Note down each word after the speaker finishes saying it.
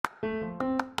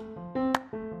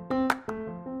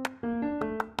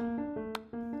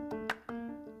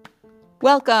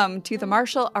Welcome to the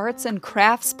Martial Arts and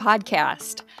Crafts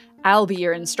Podcast. I'll be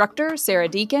your instructor, Sarah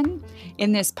Deacon.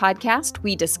 In this podcast,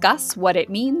 we discuss what it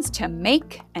means to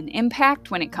make an impact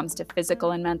when it comes to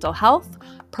physical and mental health,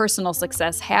 personal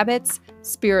success habits,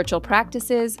 spiritual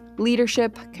practices,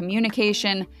 leadership,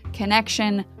 communication,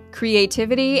 connection,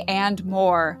 creativity, and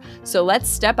more. So let's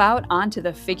step out onto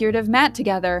the figurative mat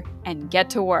together and get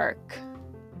to work.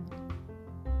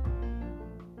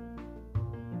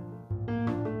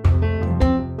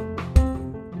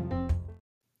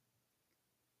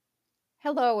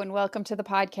 Hello and welcome to the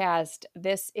podcast.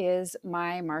 This is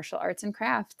my Martial Arts and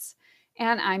Crafts,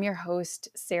 and I'm your host,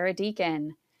 Sarah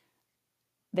Deacon.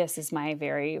 This is my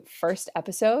very first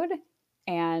episode,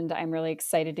 and I'm really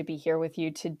excited to be here with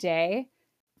you today.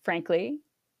 Frankly,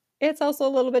 it's also a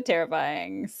little bit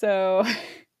terrifying, so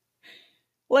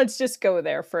let's just go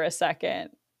there for a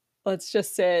second. Let's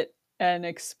just sit and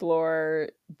explore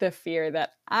the fear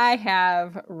that I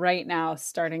have right now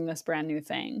starting this brand new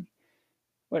thing.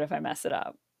 What if I mess it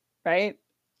up, right?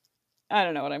 I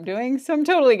don't know what I'm doing, so I'm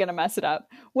totally going to mess it up.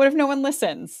 What if no one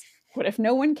listens? What if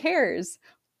no one cares?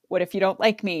 What if you don't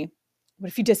like me? What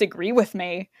if you disagree with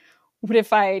me? What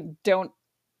if I don't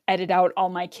edit out all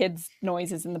my kids'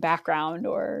 noises in the background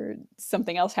or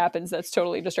something else happens that's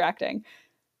totally distracting?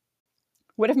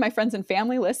 What if my friends and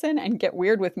family listen and get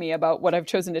weird with me about what I've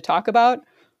chosen to talk about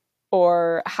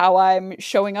or how I'm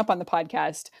showing up on the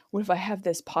podcast? What if I have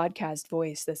this podcast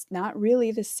voice that's not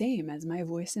really the same as my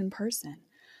voice in person?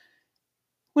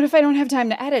 What if I don't have time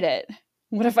to edit it?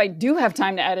 What if I do have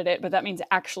time to edit it, but that means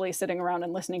actually sitting around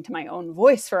and listening to my own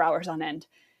voice for hours on end?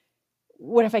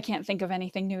 What if I can't think of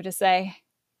anything new to say?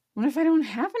 What if I don't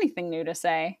have anything new to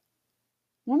say?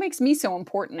 What makes me so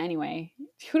important anyway?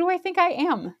 Who do I think I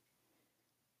am?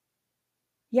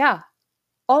 Yeah,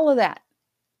 all of that.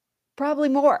 Probably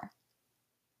more.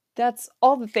 That's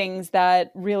all the things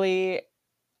that really,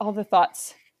 all the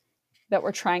thoughts that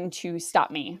were trying to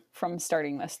stop me from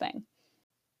starting this thing.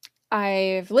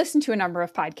 I've listened to a number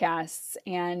of podcasts,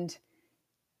 and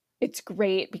it's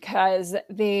great because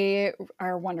they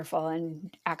are wonderful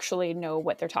and actually know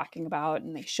what they're talking about.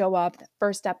 And they show up the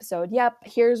first episode. Yep,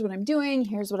 here's what I'm doing.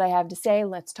 Here's what I have to say.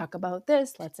 Let's talk about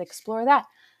this. Let's explore that.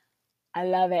 I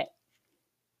love it.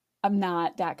 I'm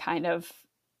not that kind of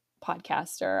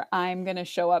podcaster. I'm going to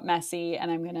show up messy and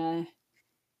I'm going to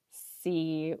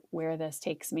see where this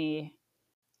takes me.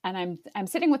 And I'm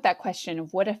sitting with that question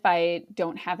of what if I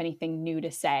don't have anything new to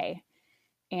say?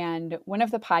 And one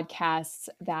of the podcasts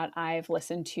that I've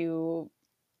listened to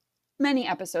many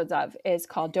episodes of is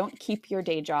called Don't Keep Your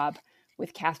Day Job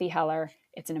with Cathy Heller.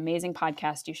 It's an amazing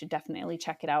podcast. You should definitely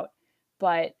check it out.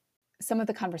 But some of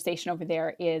the conversation over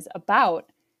there is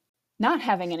about not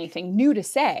having anything new to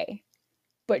say,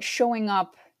 but showing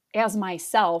up as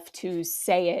myself to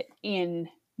say it in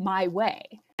my way.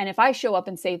 And if I show up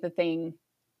and say the thing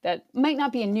that might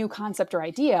not be a new concept or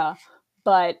idea,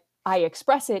 but I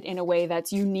express it in a way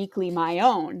that's uniquely my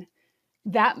own,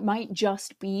 that might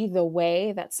just be the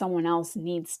way that someone else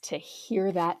needs to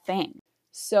hear that thing.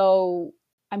 So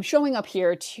I'm showing up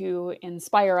here to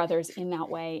inspire others in that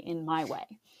way, in my way.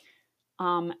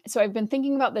 So I've been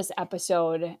thinking about this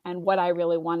episode and what I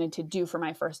really wanted to do for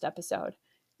my first episode.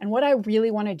 And what I really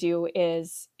want to do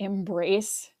is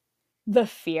embrace the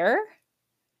fear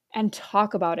and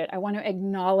talk about it. I want to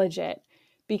acknowledge it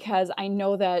because I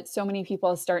know that so many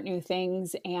people start new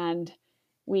things and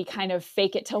we kind of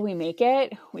fake it till we make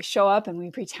it. We show up and we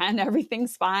pretend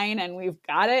everything's fine and we've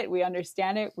got it. We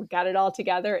understand it. We've got it all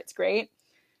together. It's great.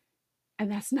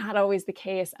 And that's not always the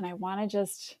case. And I want to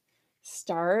just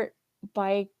start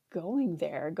by going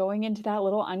there, going into that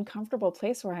little uncomfortable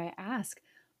place where I ask,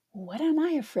 what am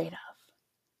I afraid of?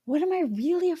 What am I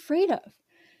really afraid of?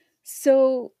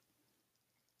 So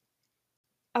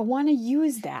I want to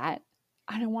use that,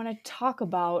 and I want to talk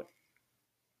about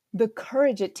the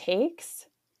courage it takes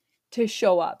to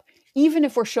show up, even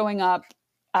if we're showing up,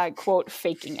 quote,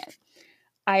 faking it.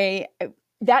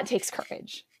 That takes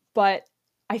courage, but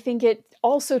I think it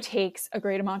also takes a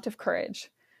great amount of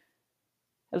courage.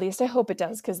 At least I hope it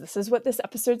does, because this is what this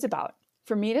episode's about.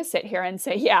 For me to sit here and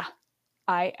say, yeah,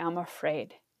 I am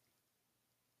afraid,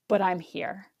 but I'm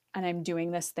here and I'm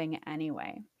doing this thing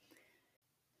anyway.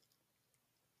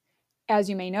 As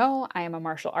you may know, I am a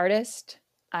martial artist.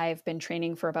 I've been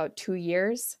training for about 2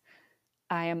 years.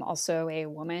 I am also a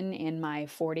woman in my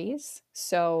 40s.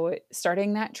 So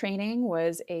starting that training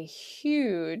was a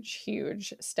huge,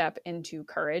 huge step into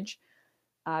courage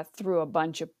through a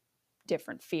bunch of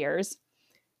different fears.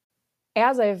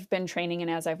 as I've been training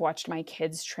and as I've watched my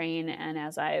kids train and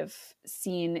as I've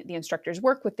seen the instructors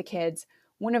work with the kids,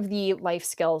 one of the life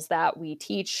skills that we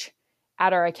teach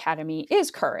at our academy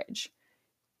is courage.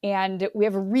 And we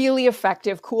have a really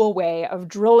effective, cool way of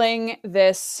drilling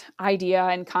this idea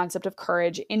and concept of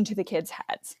courage into the kids'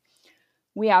 heads.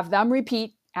 We have them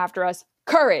repeat after us,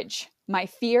 courage, my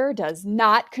fear does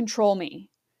not control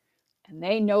me. And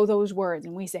they know those words.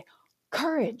 And we say,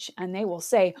 courage. And they will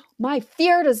say, my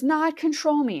fear does not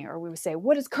control me. Or we would say,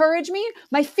 what does courage mean?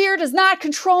 My fear does not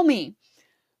control me.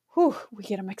 Whew, we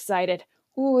get them excited.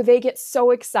 Ooh, they get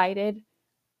so excited.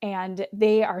 And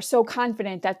they are so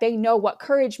confident that they know what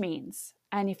courage means.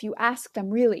 And if you ask them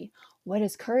really, what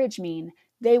does courage mean?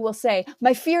 They will say,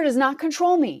 my fear does not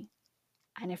control me.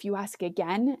 And if you ask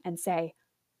again and say,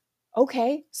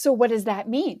 okay, so what does that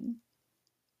mean?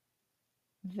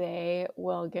 They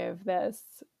will give this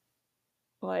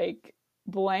like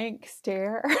blank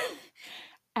stare.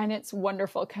 And it's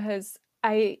wonderful because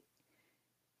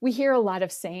we hear a lot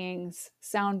of sayings,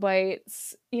 sound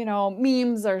bites,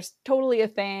 memes are totally a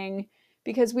thing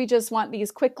because we just want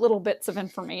these quick little bits of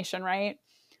information, right?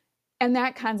 And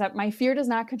that concept, my fear does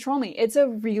not control me. It's a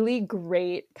really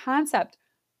great concept.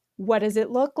 What does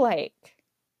it look like?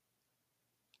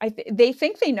 They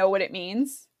think they know what it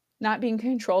means, not being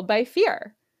controlled by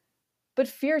fear. But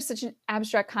fear is such an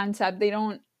abstract concept. They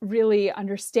don't really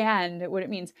understand what it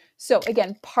means. So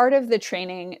again, part of the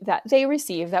training that they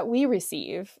receive, that we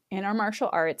receive in our martial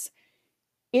arts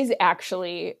is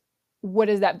actually, what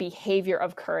does that behavior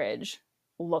of courage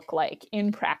look like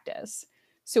in practice?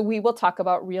 So we will talk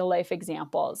about real life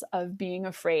examples of being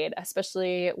afraid,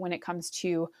 especially when it comes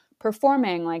to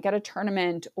performing, like at a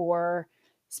tournament or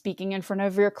speaking in front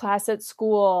of your class at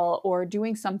school or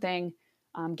doing something,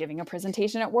 giving a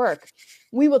presentation at work.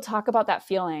 We will talk about that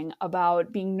feeling,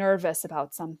 about being nervous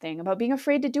about something, about being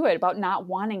afraid to do it, about not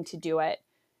wanting to do it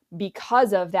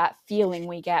because of that feeling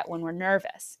we get when we're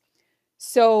nervous.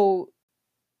 So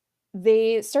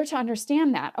they start to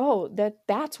understand that,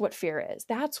 that's what fear is.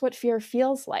 That's what fear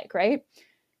feels like, right?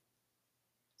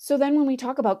 So then when we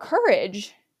talk about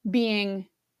courage being,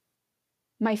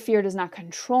 my fear does not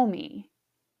control me,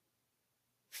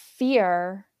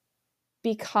 fear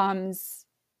becomes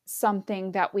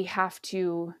something that we have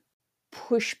to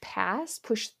push past,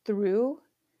 push through.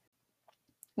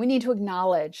 We need to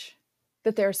acknowledge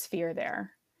that there's fear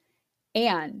there.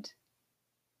 And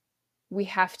we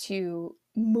have to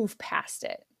move past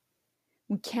it.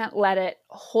 We can't let it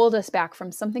hold us back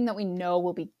from something that we know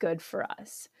will be good for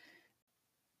us.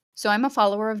 So I'm a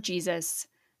follower of Jesus.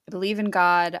 I believe in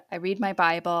God. I read my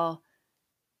Bible.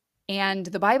 And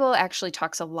the Bible actually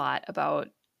talks a lot about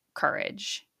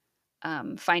courage,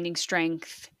 finding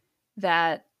strength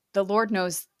that the Lord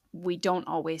knows we don't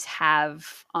always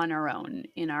have on our own,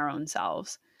 in our own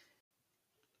selves.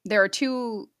 There are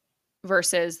two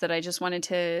verses that I just wanted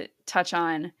to touch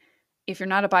on. If you're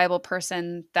not a Bible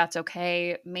person, that's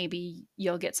okay. Maybe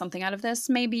you'll get something out of this.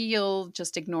 Maybe you'll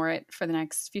just ignore it for the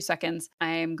next few seconds.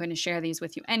 I'm going to share these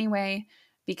with you anyway,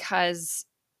 because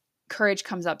courage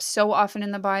comes up so often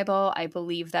in the Bible. I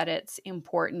believe that it's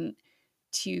important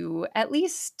to at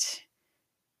least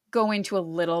go into a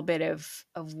little bit of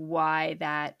why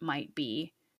that might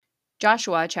be.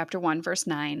 Joshua chapter 1 verse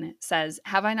 9 says,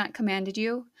 "Have I not commanded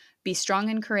you? Be strong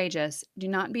and courageous. Do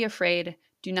not be afraid.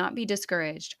 Do not be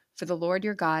discouraged, for the Lord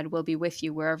your God will be with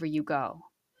you wherever you go."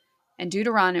 And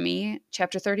Deuteronomy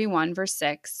chapter 31 verse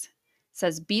 6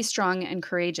 says, "Be strong and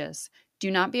courageous.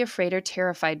 Do not be afraid or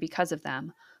terrified because of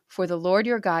them, for the Lord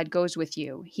your God goes with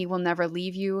you. He will never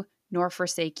leave you nor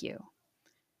forsake you."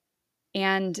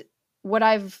 And what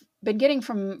I've been getting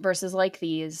from verses like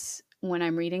these when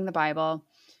I'm reading the Bible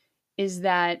is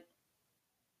that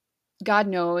God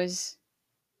knows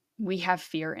we have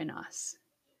fear in us.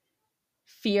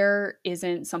 Fear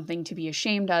isn't something to be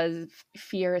ashamed of.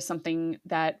 Fear is something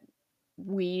that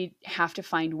we have to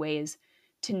find ways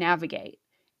to navigate.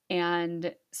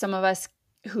 And some of us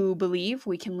who believe,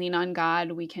 we can lean on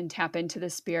God, we can tap into the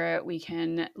Spirit, we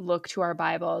can look to our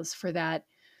Bibles for that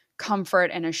comfort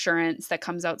and assurance that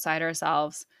comes outside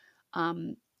ourselves.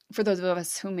 For those of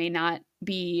us who may not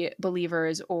be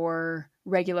believers or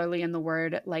regularly in the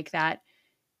Word like that,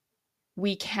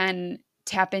 we can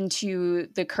tap into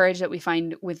the courage that we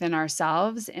find within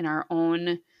ourselves in our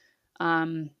own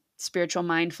spiritual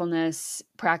mindfulness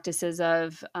practices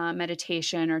of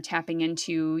meditation, or tapping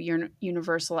into your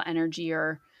universal energy,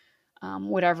 or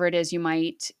whatever it is you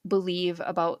might believe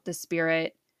about the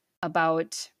Spirit,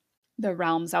 about the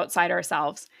realms outside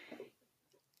ourselves.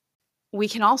 We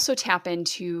can also tap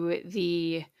into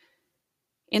the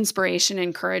inspiration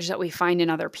and courage that we find in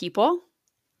other people.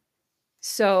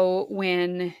 So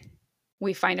when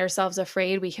we find ourselves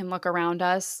afraid, we can look around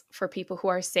us for people who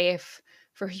are safe,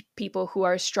 for people who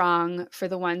are strong, for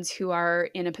the ones who are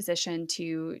in a position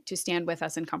to stand with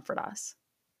us and comfort us.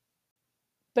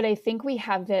 But I think we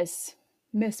have this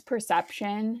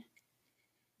misperception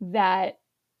that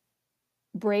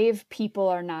brave people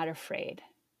are not afraid,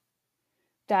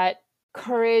 that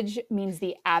courage means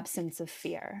the absence of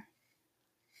fear.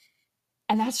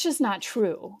 And that's just not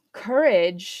true.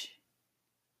 Courage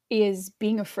is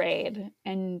being afraid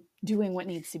and doing what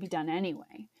needs to be done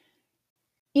anyway.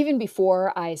 Even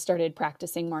before I started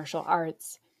practicing martial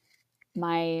arts,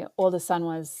 my oldest son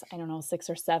was, I don't know, 6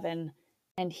 or 7,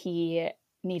 and he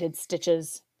needed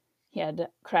stitches. He had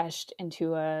crashed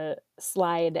into a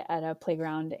slide at a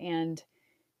playground, and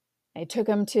I took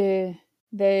him to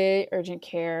the urgent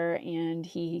care, and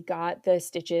he got the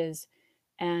stitches,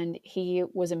 and he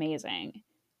was amazing.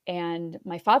 And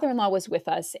my father-in-law was with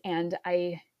us, and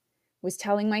I was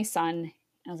telling my son,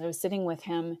 as I was sitting with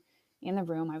him in the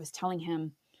room, I was telling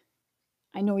him,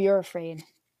 I know you're afraid.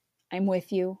 I'm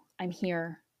with you. I'm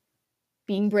here.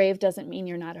 Being brave doesn't mean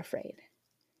you're not afraid.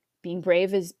 Being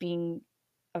brave is being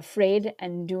afraid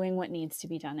and doing what needs to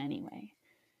be done anyway.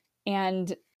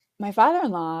 And my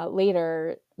father-in-law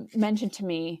later mentioned to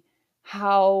me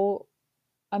how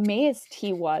amazed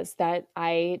he was that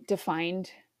I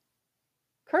defined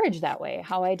courage that way,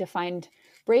 how I defined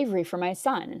bravery for my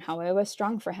son and how I was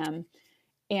strong for him,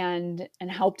 and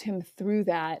helped him through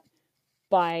that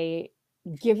by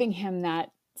giving him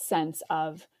that sense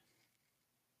of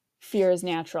fear is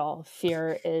natural,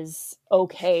 fear is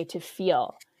okay to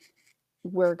feel.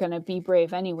 We're going to be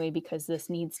brave anyway because this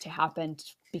needs to happen,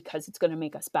 because it's going to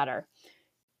make us better.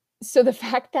 So the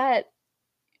fact that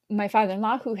my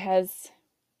father-in-law, who has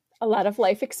a lot of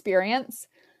life experience,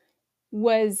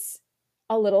 was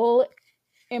a little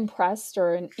impressed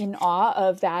or in awe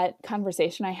of that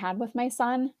conversation I had with my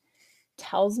son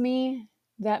tells me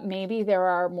that maybe there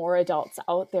are more adults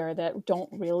out there that don't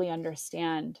really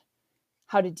understand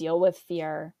how to deal with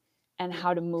fear and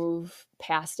how to move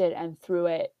past it and through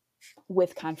it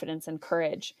with confidence and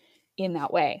courage in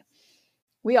that way.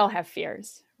 We all have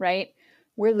fears, right?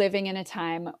 We're living in a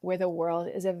time where the world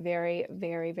is a very,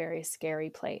 very, very scary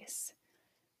place.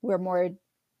 We're more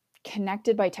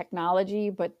connected by technology,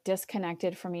 but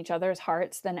disconnected from each other's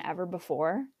hearts than ever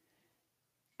before.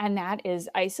 And that is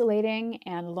isolating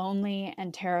and lonely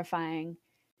and terrifying.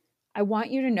 I want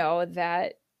you to know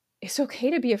that it's okay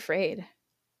to be afraid.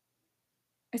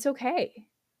 It's okay.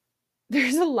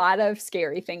 There's a lot of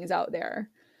scary things out there.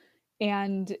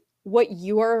 And what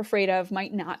you're afraid of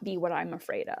might not be what I'm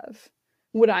afraid of.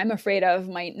 What I'm afraid of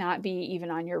might not be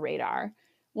even on your radar.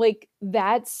 Like,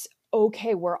 that's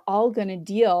okay. We're all going to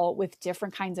deal with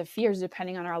different kinds of fears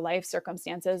depending on our life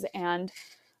circumstances and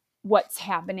what's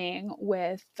happening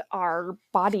with our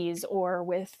bodies or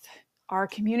with our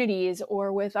communities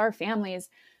or with our families.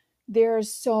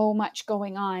 There's so much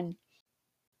going on.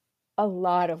 A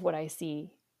lot of what I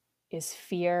see is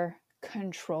fear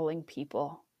controlling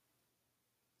people.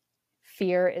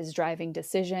 Fear is driving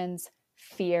decisions.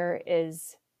 Fear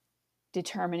is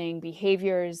determining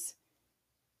behaviors.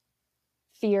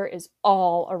 Fear is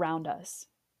all around us.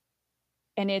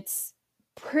 And it's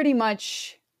pretty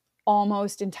much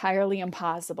almost entirely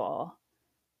impossible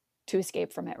to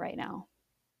escape from it right now.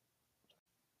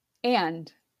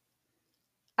 And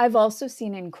I've also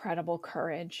seen incredible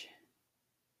courage.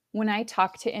 When I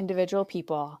talk to individual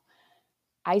people,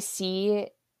 I see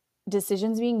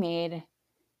decisions being made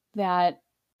that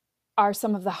are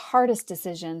some of the hardest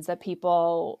decisions that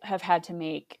people have had to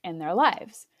make in their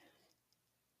lives.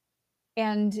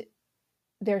 And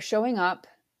they're showing up,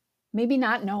 maybe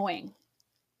not knowing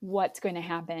what's going to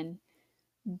happen,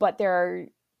 but they're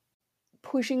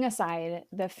pushing aside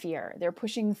the fear. They're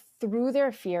pushing through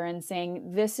their fear and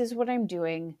saying, this is what I'm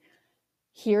doing.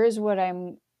 Here's what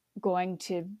I'm going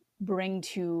to bring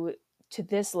to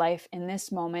this life in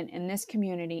this moment, in this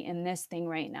community, in this thing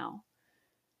right now.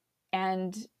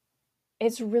 And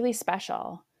it's really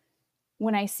special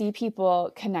when I see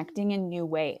people connecting in new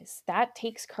ways. That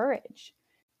takes courage.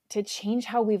 To change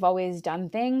how we've always done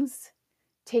things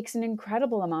takes an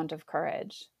incredible amount of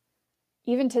courage.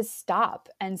 Even to stop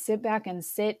and sit back and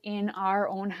sit in our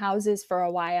own houses for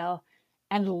a while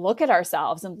and look at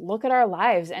ourselves and look at our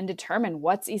lives and determine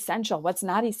what's essential, what's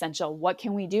not essential, what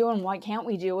can we do and what can't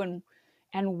we do, and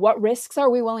what risks are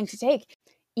we willing to take.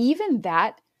 Even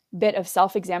that bit of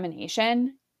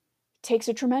self-examination takes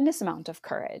a tremendous amount of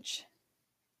courage.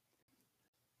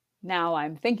 Now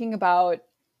I'm thinking about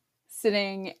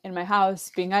sitting in my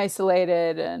house, being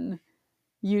isolated and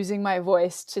using my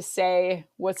voice to say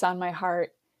what's on my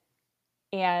heart.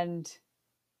 And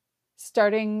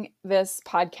starting this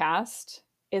podcast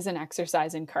is an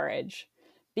exercise in courage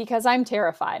because I'm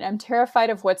terrified. I'm terrified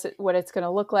of what it's going to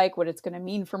look like, what it's going to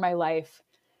mean for my life.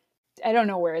 I don't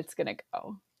know where it's going to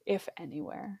go, if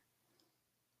anywhere.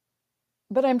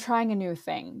 But I'm trying a new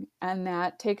thing, and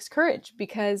that takes courage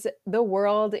because the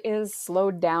world is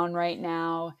slowed down right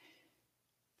now.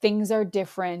 Things are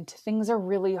different. Things are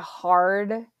really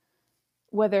hard.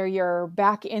 Whether you're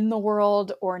back in the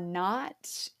world or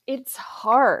not, it's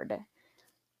hard.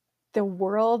 The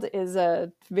world is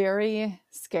a very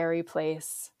scary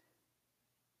place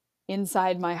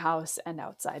inside my house and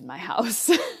outside my house.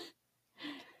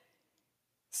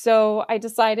 So I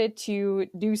decided to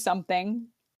do something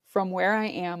from where I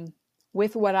am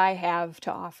with what I have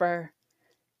to offer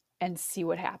and see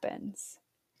what happens.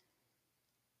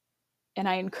 And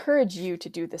I encourage you to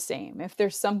do the same. If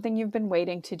there's something you've been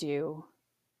waiting to do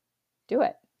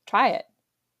it. Try it.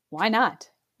 Why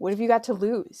not? What have you got to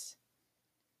lose?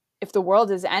 If the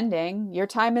world is ending, your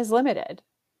time is limited.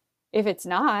 If it's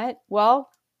not, well,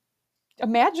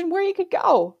 imagine where you could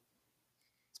go.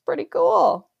 It's pretty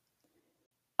cool.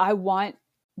 I want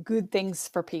good things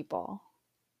for people.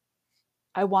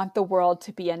 I want the world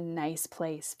to be a nice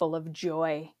place full of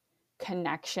joy,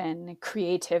 connection,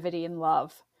 creativity, and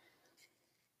love.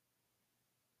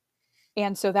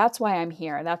 And so that's why I'm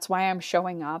here. That's why I'm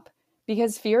showing up,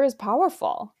 because fear is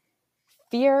powerful.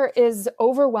 Fear is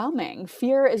overwhelming.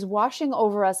 Fear is washing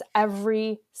over us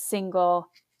every single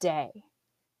day.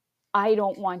 I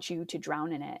don't want you to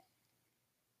drown in it.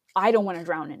 I don't want to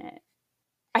drown in it.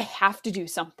 I have to do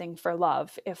something for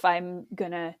love if I'm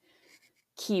going to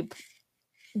keep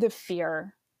the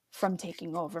fear from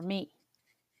taking over me.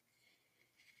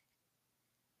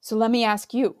 So let me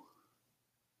ask you,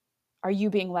 are you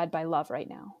being led by love right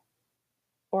now?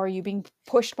 Or are you being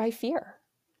pushed by fear?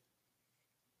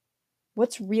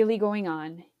 What's really going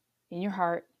on in your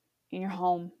heart, in your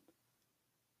home?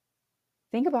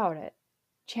 Think about it.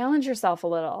 Challenge yourself a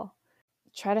little.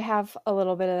 Try to have a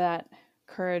little bit of that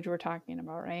courage we're talking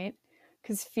about, right?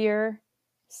 Because fear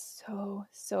is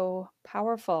so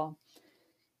powerful.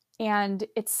 And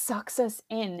it sucks us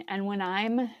in. And when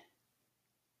I'm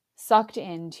sucked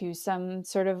into some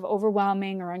sort of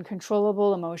overwhelming or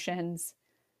uncontrollable emotions,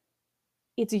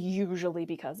 it's usually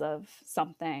because of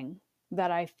something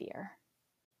that I fear.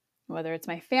 Whether it's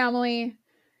my family,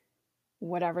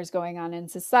 whatever's going on in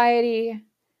society,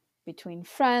 between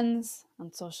friends,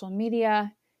 on social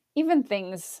media, even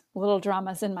things, little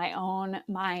dramas in my own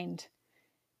mind.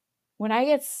 When I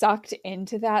get sucked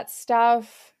into that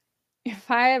stuff,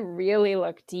 if I really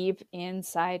look deep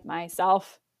inside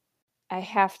myself, I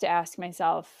have to ask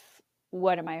myself,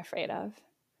 what am I afraid of?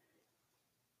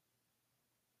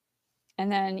 And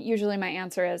then usually my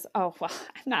answer is, oh, well,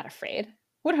 I'm not afraid.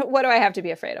 What do I have to be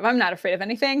afraid of? I'm not afraid of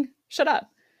anything. Shut up.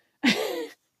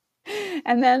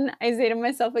 And then I say to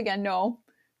myself again, no,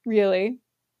 really,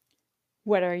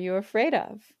 what are you afraid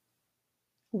of?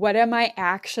 What am I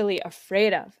actually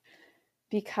afraid of?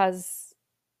 Because,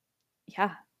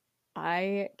 yeah,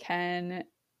 I can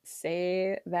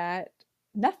say that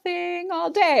nothing all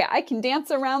day. I can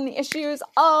dance around the issues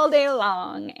all day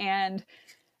long, and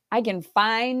I can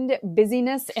find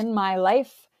busyness in my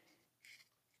life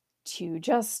to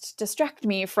just distract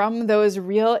me from those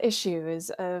real issues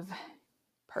of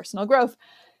personal growth.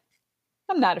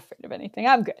 I'm not afraid of anything.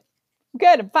 I'm good. I'm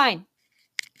good. I'm fine.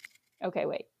 Okay,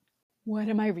 wait. What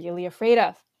am I really afraid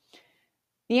of?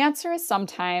 The answer is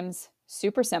sometimes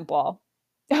super simple.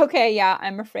 Okay, yeah,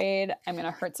 I'm afraid I'm going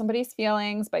to hurt somebody's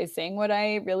feelings by saying what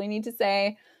I really need to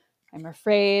say. I'm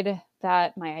afraid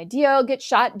that my idea will get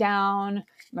shot down.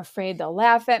 I'm afraid they'll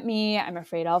laugh at me. I'm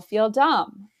afraid I'll feel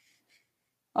dumb.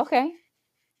 Okay,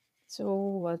 so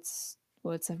what's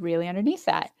really underneath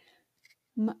that?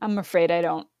 I'm afraid I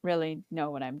don't really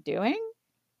know what I'm doing.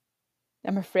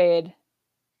 I'm afraid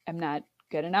I'm not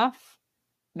good enough.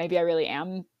 Maybe I really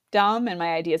am dumb and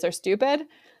my ideas are stupid.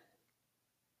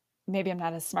 Maybe I'm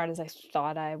not as smart as I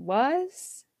thought I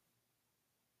was.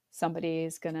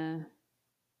 Somebody's gonna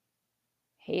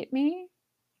hate me.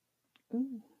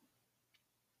 Ooh.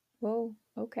 Whoa,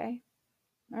 okay.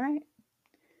 All right.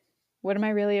 What am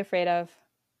I really afraid of?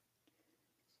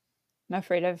 I'm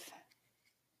afraid of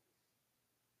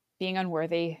being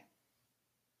unworthy,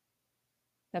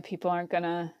 that people aren't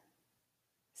gonna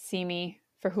see me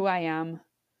for who I am.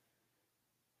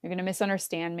 You're gonna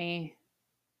misunderstand me.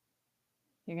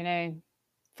 You're gonna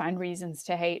find reasons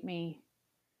to hate me.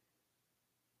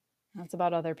 That's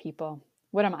about other people.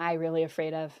 What am I really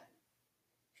afraid of?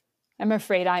 I'm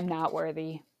afraid I'm not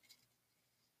worthy.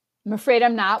 I'm afraid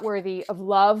I'm not worthy of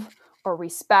love or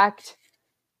respect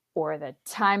or the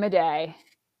time of day.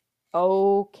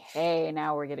 Okay,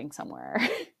 now we're getting somewhere.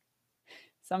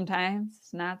 Sometimes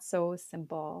it's not so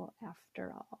simple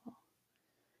after all.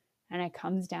 And it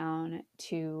comes down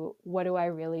to, what do I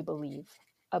really believe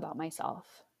about myself?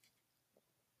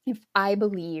 If I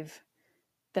believe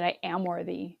that I am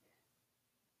worthy,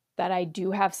 that I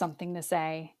do have something to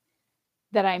say,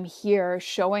 that I'm here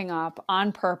showing up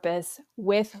on purpose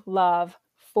with love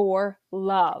for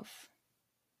love,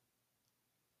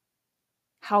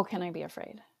 how can I be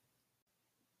afraid?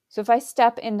 So if I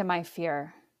step into my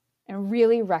fear and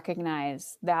really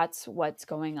recognize that's what's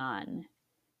going on,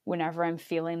 whenever I'm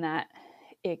feeling that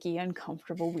icky,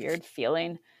 uncomfortable, weird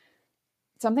feeling,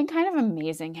 something kind of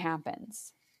amazing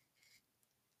happens.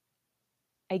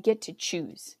 I get to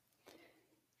choose.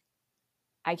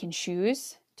 I can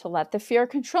choose to let the fear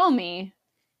control me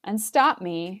and stop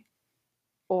me,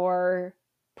 or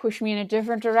push me in a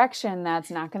different direction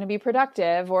that's not going to be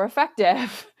productive or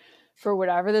effective for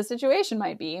whatever the situation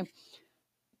might be.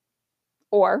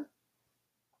 Or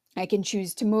I can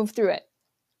choose to move through it.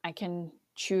 I can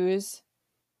choose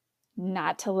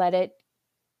not to let it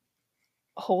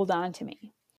hold on to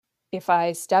me. If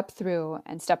I step through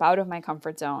and step out of my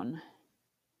comfort zone,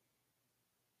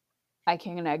 I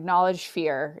can acknowledge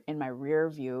fear in my rear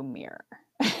view mirror.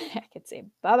 I could say,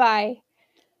 bye-bye.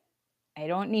 I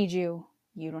don't need you.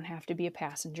 You don't have to be a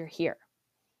passenger here.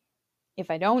 If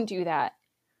I don't do that,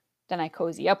 then I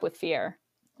cozy up with fear.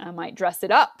 I might dress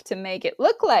it up to make it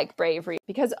look like bravery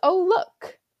because, oh,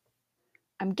 look,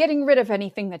 I'm getting rid of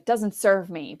anything that doesn't serve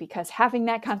me because having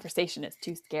that conversation is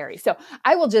too scary. So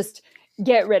I will just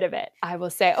get rid of it. I will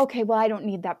say, okay, well, I don't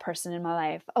need that person in my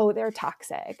life. Oh, they're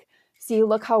toxic. See,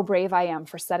 look how brave I am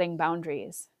for setting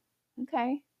boundaries.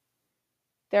 Okay.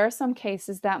 There are some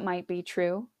cases that might be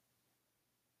true.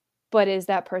 But is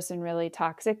that person really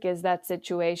toxic? Is that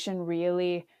situation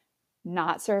really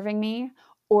not serving me?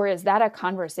 Or is that a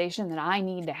conversation that I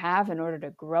need to have in order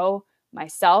to grow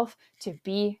myself, to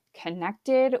be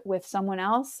connected with someone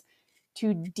else,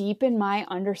 to deepen my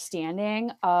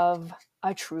understanding of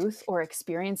a truth or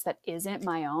experience that isn't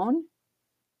my own?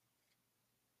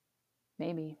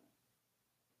 Maybe.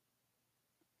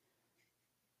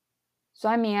 So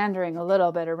I'm meandering a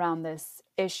little bit around this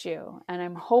issue, and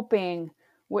I'm hoping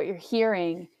what you're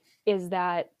hearing is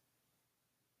that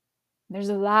there's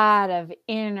a lot of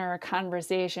inner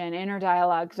conversation, inner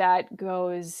dialogue that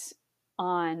goes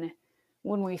on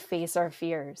when we face our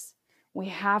fears. We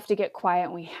have to get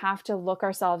quiet. We have to look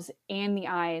ourselves in the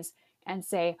eyes and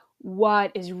say,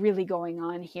 what is really going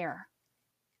on here?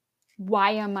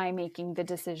 Why am I making the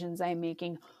decisions I'm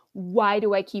making? Why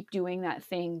do I keep doing that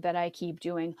thing that I keep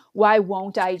doing? Why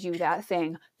won't I do that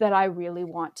thing that I really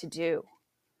want to do?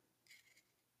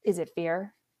 Is it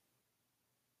fear?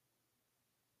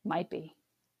 Might be.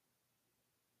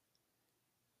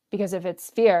 Because if it's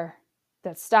fear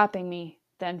that's stopping me,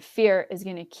 then fear is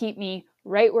going to keep me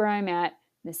right where I'm at,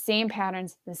 the same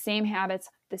patterns, the same habits,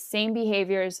 the same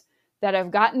behaviors that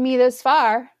have gotten me this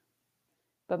far,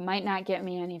 but might not get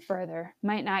me any further,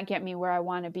 might not get me where I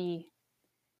want to be,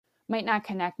 might not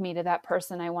connect me to that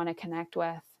person I want to connect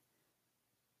with,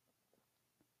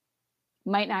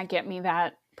 might not get me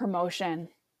that promotion,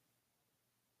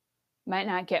 might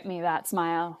not get me that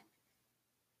smile,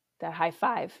 that high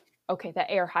five. Okay,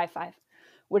 that air high five,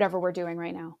 whatever we're doing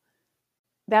right now.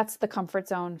 That's the comfort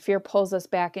zone. Fear pulls us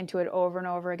back into it over and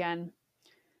over again.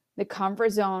 The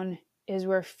comfort zone is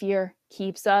where fear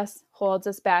keeps us, holds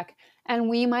us back, and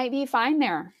we might be fine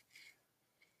there.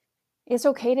 It's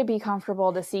okay to be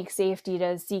comfortable, to seek safety,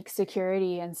 to seek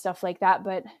security and stuff like that.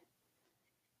 But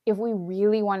if we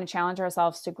really want to challenge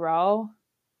ourselves to grow,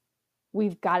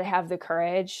 we've got to have the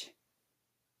courage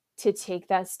to take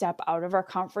that step out of our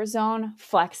comfort zone,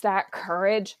 flex that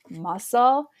courage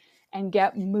muscle, and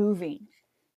get moving.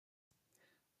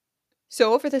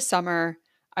 So over the summer,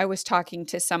 I was talking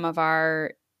to some of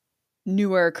our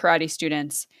newer karate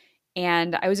students,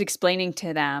 and I was explaining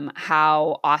to them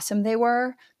how awesome they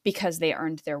were because they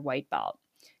earned their white belt.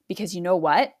 Because you know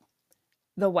what?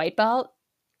 The white belt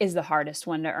is the hardest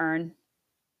one to earn.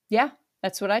 Yeah,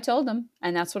 that's what I told them.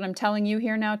 And that's what I'm telling you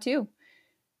here now too.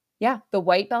 Yeah, the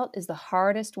white belt is the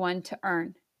hardest one to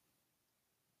earn.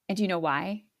 And do you know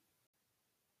why?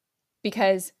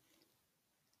 Because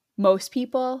most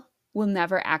people will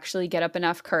never actually get up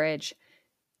enough courage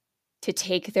to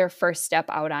take their first step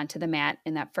out onto the mat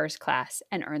in that first class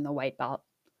and earn the white belt.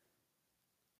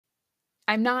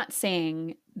 I'm not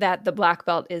saying that the black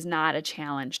belt is not a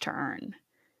challenge to earn,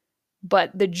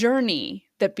 but the journey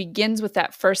that begins with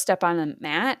that first step on the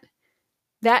mat,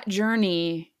 that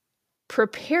journey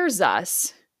prepares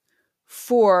us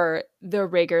for the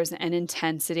rigors and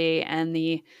intensity and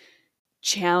the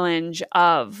challenge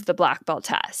of the black belt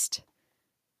test.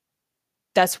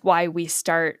 That's why we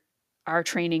start our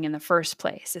training in the first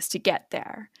place, is to get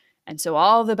there. And so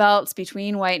all the belts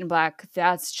between white and black,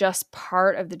 that's just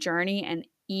part of the journey. And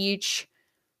each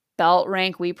belt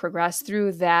rank we progress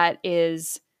through, that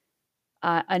is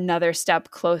another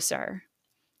step closer.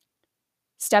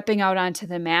 Stepping out onto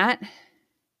the mat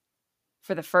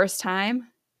for the first time,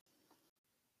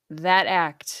 that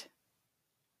act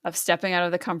of stepping out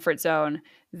of the comfort zone,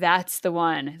 that's the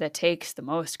one that takes the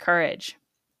most courage.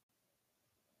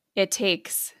 It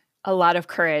takes a lot of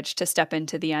courage to step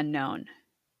into the unknown.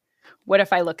 What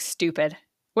if I look stupid?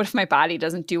 What if my body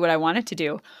doesn't do what I want it to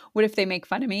do? What if they make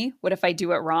fun of me? What if I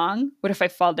do it wrong? What if I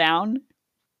fall down?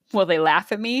 Will they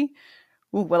laugh at me?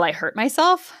 Will I hurt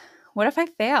myself? What if I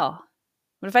fail?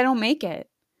 What if I don't make it?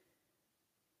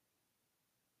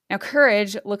 Now,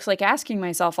 courage looks like asking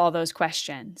myself all those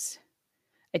questions,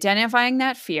 identifying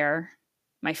that fear,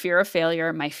 my fear of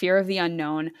failure, my fear of the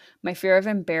unknown, my fear of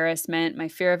embarrassment, my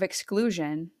fear of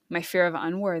exclusion, my fear of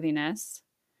unworthiness,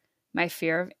 my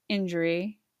fear of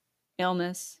injury,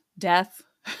 illness, death,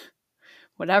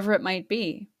 whatever it might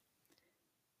be.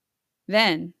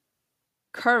 Then,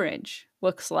 courage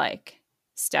looks like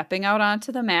stepping out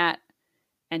onto the mat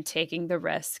and taking the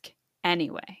risk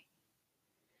anyway.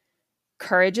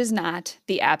 Courage is not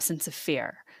the absence of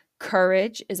fear.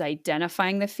 Courage is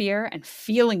identifying the fear and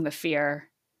feeling the fear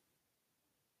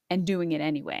and doing it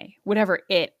anyway, whatever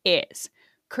it is.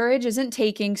 Courage isn't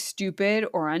taking stupid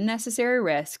or unnecessary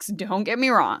risks. Don't get me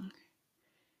wrong.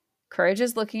 Courage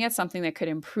is looking at something that could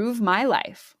improve my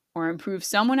life or improve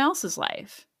someone else's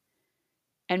life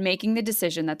and making the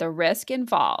decision that the risk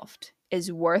involved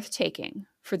is worth taking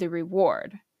for the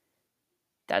reward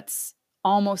that's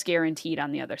almost guaranteed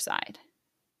on the other side.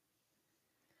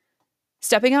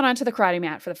 Stepping out onto the karate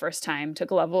mat for the first time took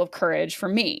a level of courage for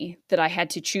me that I had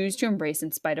to choose to embrace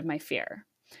in spite of my fear.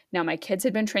 Now, my kids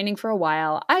had been training for a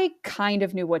while. I kind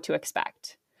of knew what to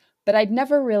expect, but I'd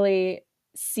never really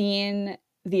seen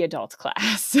the adult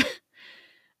class.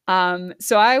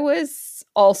 So I was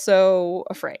also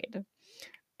afraid.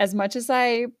 As much as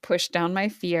I pushed down my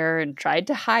fear and tried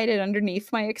to hide it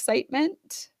underneath my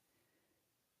excitement,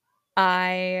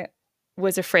 I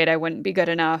was afraid I wouldn't be good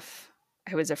enough.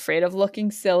 I was afraid of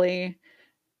looking silly,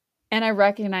 and I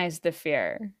recognized the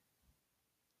fear.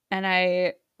 And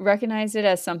I recognized it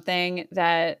as something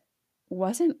that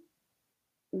wasn't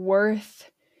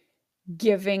worth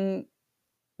giving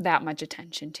that much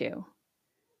attention to.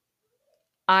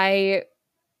 I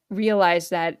realized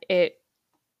that it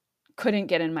couldn't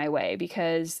get in my way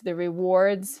because the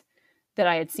rewards that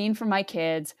I had seen from my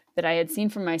kids, that I had seen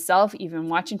from myself, even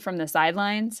watching from the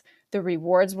sidelines, the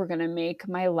rewards were going to make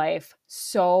my life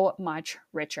so much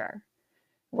richer.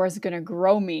 It was going to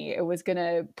grow me. It was going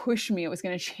to push me. It was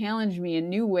going to challenge me in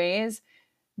new ways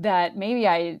that maybe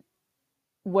I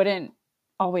wouldn't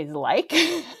always like,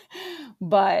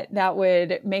 but that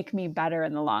would make me better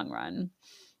in the long run.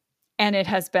 And it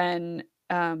has been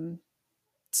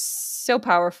so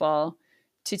powerful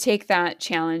to take that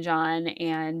challenge on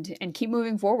and keep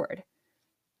moving forward.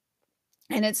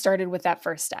 And it started with that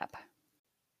first step.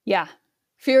 Yeah,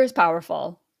 fear is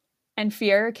powerful, and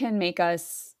fear can make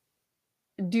us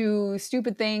do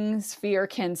stupid things. Fear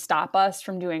can stop us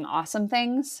from doing awesome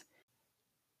things.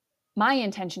 My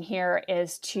intention here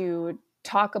is to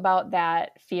talk about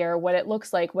that fear, what it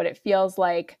looks like, what it feels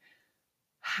like,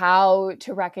 how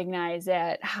to recognize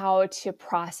it, how to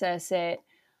process it,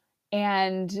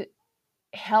 and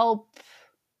help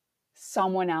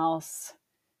someone else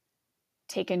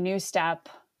take a new step,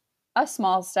 a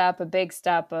small step, a big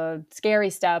step, a scary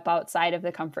step outside of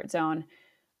the comfort zone,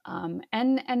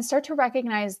 and start to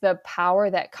recognize the power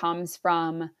that comes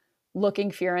from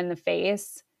looking fear in the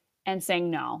face and saying,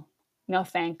 no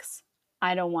thanks,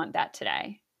 I don't want that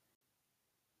today.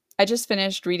 I just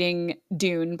finished reading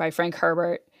Dune by Frank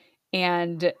Herbert,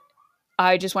 and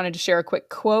I just wanted to share a quick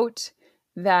quote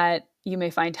that you may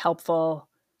find helpful.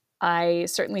 I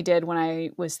certainly did when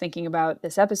I was thinking about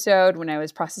this episode, when I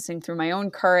was processing through my own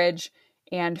courage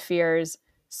and fears.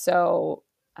 So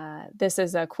this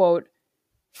is a quote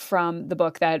from the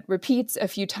book that repeats a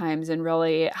few times and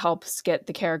really helps get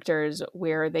the characters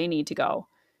where they need to go.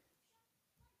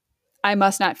 I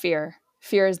must not fear.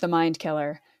 Fear is the mind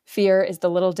killer. Fear is the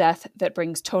little death that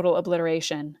brings total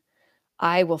obliteration.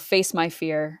 I will face my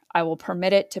fear. I will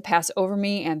permit it to pass over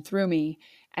me and through me.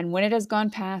 And when it has gone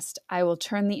past, I will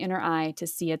turn the inner eye to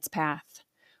see its path.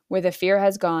 Where the fear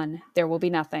has gone, there will be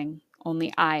nothing.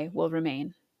 Only I will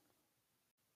remain.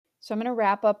 So I'm going to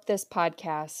wrap up this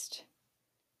podcast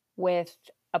with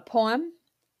a poem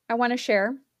I want to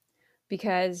share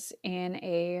because in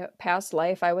a past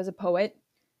life, I was a poet.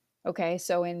 Okay,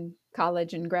 so in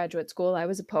college and graduate school, I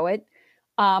was a poet.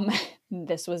 Um,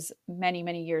 this was many,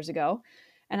 many years ago.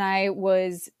 And I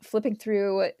was flipping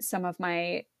through some of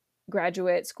my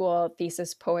graduate school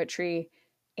thesis poetry,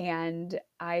 and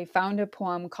I found a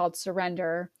poem called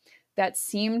Surrender that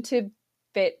seemed to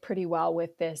fit pretty well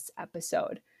with this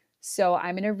episode. So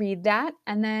I'm going to read that,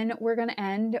 and then we're going to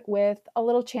end with a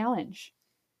little challenge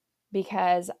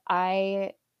because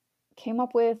I came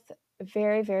up with a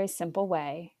very, very simple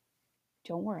way.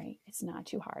 Don't worry, it's not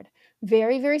too hard.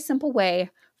 Very, very simple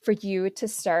way for you to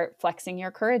start flexing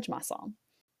your courage muscle.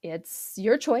 It's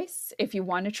your choice if you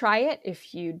want to try it.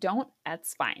 If you don't,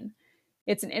 that's fine.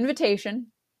 It's an invitation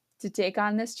to take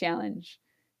on this challenge.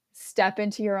 Step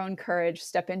into your own courage,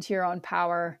 step into your own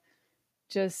power.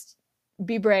 Just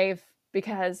be brave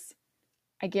because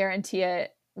I guarantee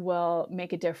it will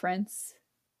make a difference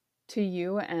to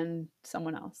you and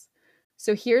someone else.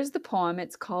 So here's the poem.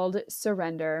 It's called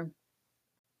Surrender.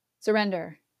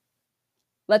 Surrender.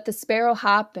 Let the sparrow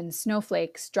hop and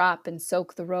snowflakes drop and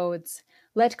soak the roads.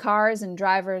 Let cars and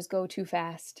drivers go too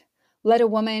fast. Let a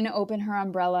woman open her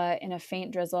umbrella in a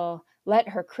faint drizzle. Let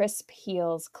her crisp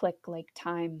heels click like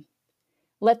time.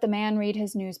 Let the man read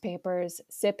his newspapers,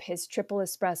 sip his triple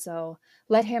espresso.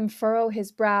 Let him furrow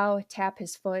his brow, tap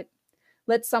his foot.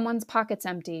 Let someone's pockets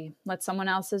empty. Let someone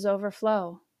else's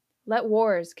overflow. Let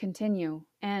wars continue,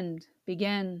 end,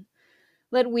 begin.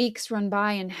 Let weeks run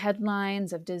by in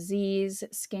headlines of disease,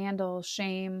 scandal,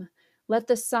 shame. Let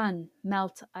the sun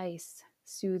melt ice,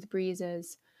 soothe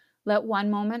breezes. Let one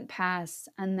moment pass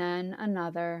and then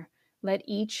another. Let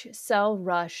each cell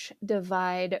rush,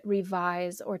 divide,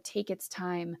 revise, or take its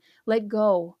time. Let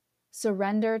go,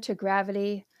 surrender to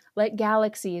gravity. Let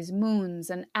galaxies, moons,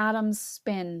 and atoms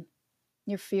spin.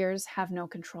 Your fears have no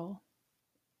control.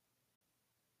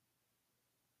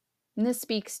 And this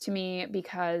speaks to me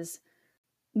because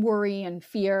worry and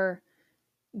fear,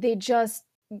 they just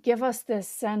give us this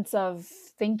sense of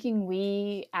thinking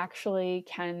we actually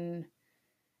can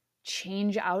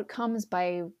change outcomes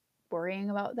by worrying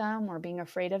about them or being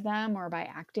afraid of them or by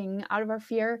acting out of our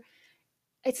fear.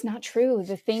 It's not true.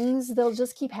 The things, they'll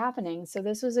just keep happening. So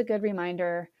this was a good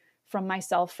reminder from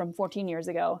myself from 14 years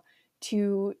ago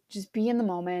to just be in the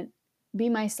moment, be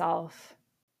myself,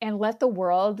 and let the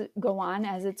world go on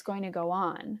as it's going to go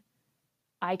on.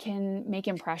 I can make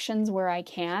impressions where I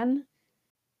can,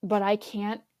 but I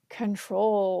can't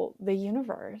control the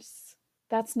universe.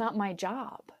 That's not my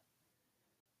job.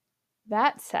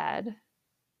 That said,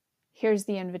 here's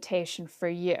the invitation for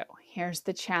you. Here's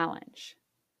the challenge.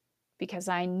 Because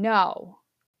I know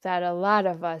that a lot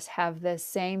of us have this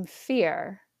same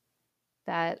fear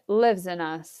that lives in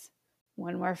us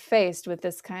when we're faced with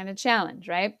this kind of challenge,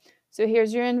 right? So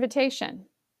here's your invitation.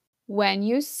 When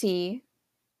you see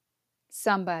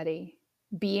somebody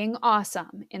being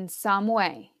awesome in some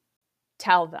way,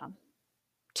 tell them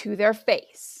to their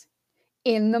face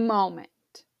in the moment.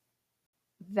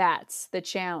 That's the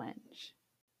challenge.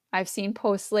 I've seen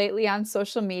posts lately on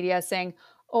social media saying,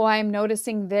 oh, I'm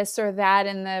noticing this or that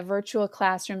in the virtual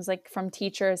classrooms, like from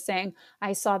teachers saying,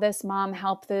 I saw this mom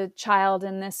help the child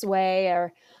in this way,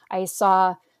 or I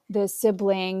saw the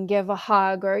sibling give a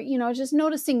hug, or, just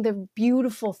noticing the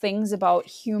beautiful things about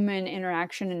human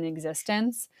interaction and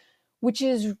existence, which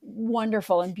is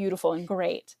wonderful and beautiful and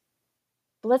great.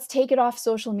 But let's take it off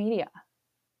social media.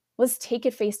 Let's take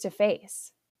it face to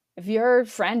face. If your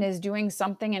friend is doing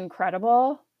something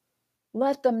incredible,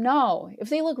 let them know. If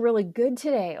they look really good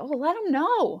today, let them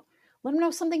know. Let them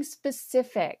know something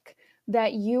specific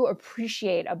that you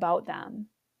appreciate about them.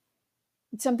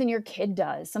 It's something your kid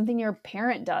does, something your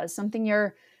parent does, something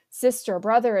your sister or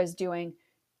brother is doing.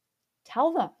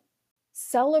 Tell them.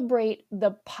 Celebrate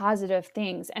the positive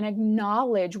things and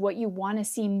acknowledge what you want to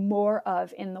see more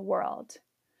of in the world.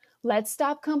 Let's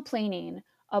stop complaining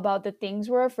about the things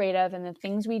we're afraid of and the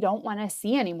things we don't want to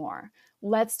see anymore.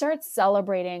 Let's start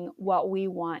celebrating what we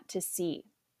want to see.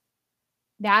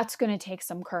 That's going to take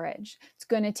some courage. It's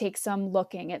going to take some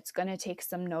looking. It's going to take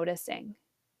some noticing.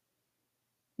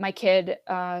 My kid,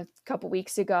 a couple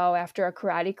weeks ago after a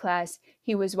karate class,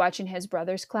 he was watching his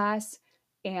brother's class,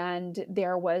 and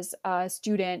there was a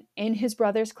student in his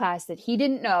brother's class that he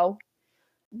didn't know.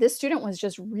 This student was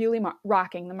just really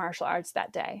rocking the martial arts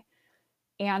that day.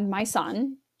 And my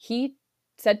son, he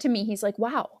said to me, he's like,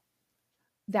 wow,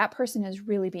 that person is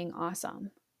really being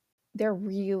awesome. They're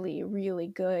really, really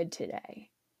good today.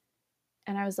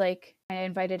 And I was like, I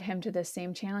invited him to this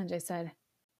same challenge. I said,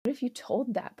 what if you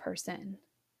told that person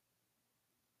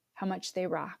how much they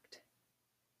rocked?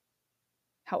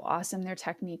 how awesome their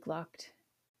technique looked.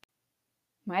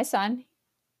 My son,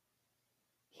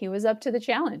 he was up to the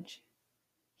challenge.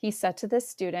 He said to the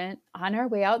student on our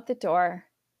way out the door,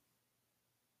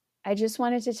 "I just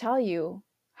wanted to tell you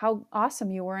how awesome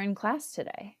you were in class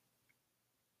today."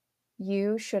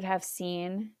 You should have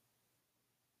seen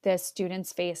this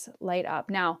student's face light up.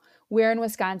 Now, we're in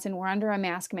Wisconsin, we're under a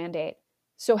mask mandate,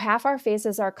 so half our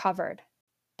faces are covered,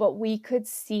 but we could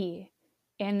see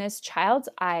in this child's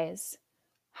eyes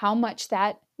how much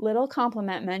that little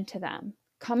compliment meant to them,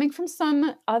 coming from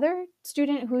some other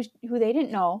student who they didn't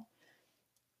know.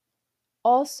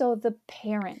 Also, the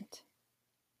parent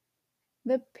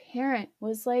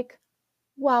was like,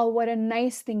 "Wow, what a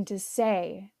nice thing to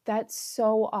say. That's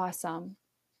so awesome.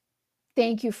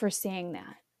 Thank you for saying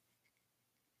that."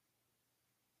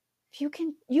 You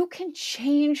can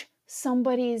change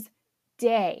somebody's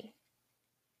day.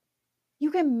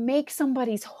 You can make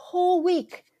somebody's whole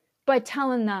week by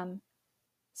telling them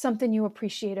something you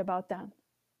appreciate about them.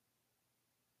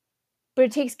 But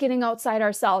it takes getting outside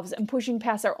ourselves and pushing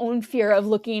past our own fear of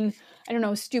looking,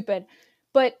 stupid.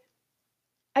 But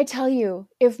I tell you,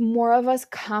 if more of us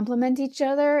compliment each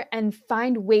other and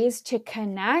find ways to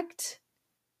connect,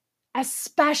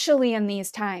 especially in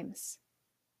these times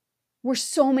where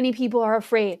so many people are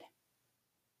afraid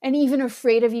and even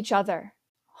afraid of each other,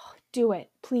 do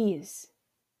it, please.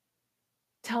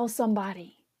 Tell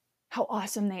somebody how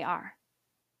awesome they are.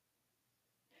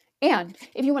 And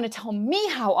if you want to tell me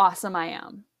how awesome I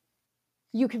am,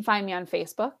 you can find me on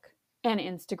Facebook and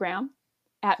Instagram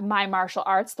at My Martial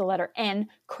Arts, the letter N,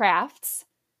 Crafts.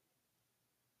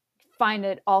 Find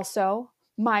it also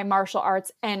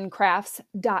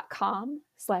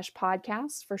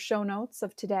mymartialartsncrafts.com/podcast for show notes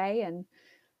of today and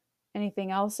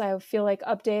anything else I feel like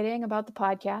updating about the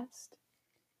podcast.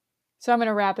 So I'm going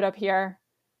to wrap it up here.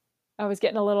 I was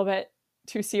getting a little bit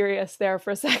too serious there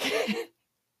for a second.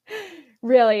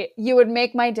 Really, you would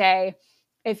make my day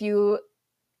if you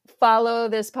follow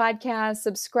this podcast,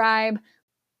 subscribe,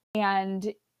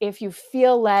 and if you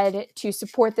feel led to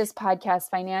support this podcast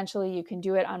financially, you can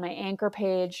do it on my Anchor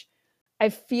page. I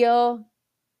feel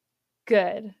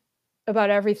good about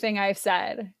everything I've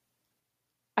said.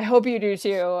 I hope you do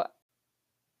too.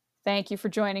 Thank you for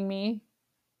joining me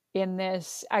in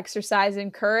this exercise in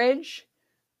courage.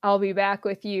 I'll be back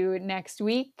with you next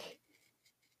week.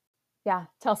 Yeah,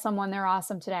 tell someone they're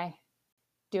awesome today.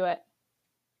 Do it.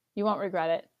 You won't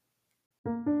regret it.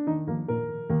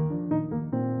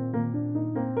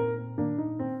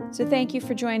 So thank you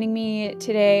for joining me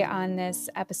today on this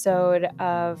episode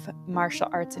of Martial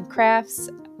Arts and Crafts.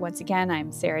 Once again,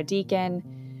 I'm Sarah Deacon.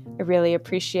 I really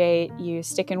appreciate you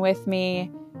sticking with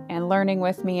me and learning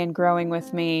with me and growing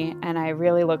with me. And I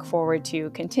really look forward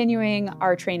to continuing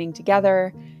our training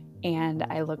together. And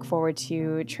I look forward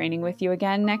to training with you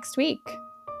again next week.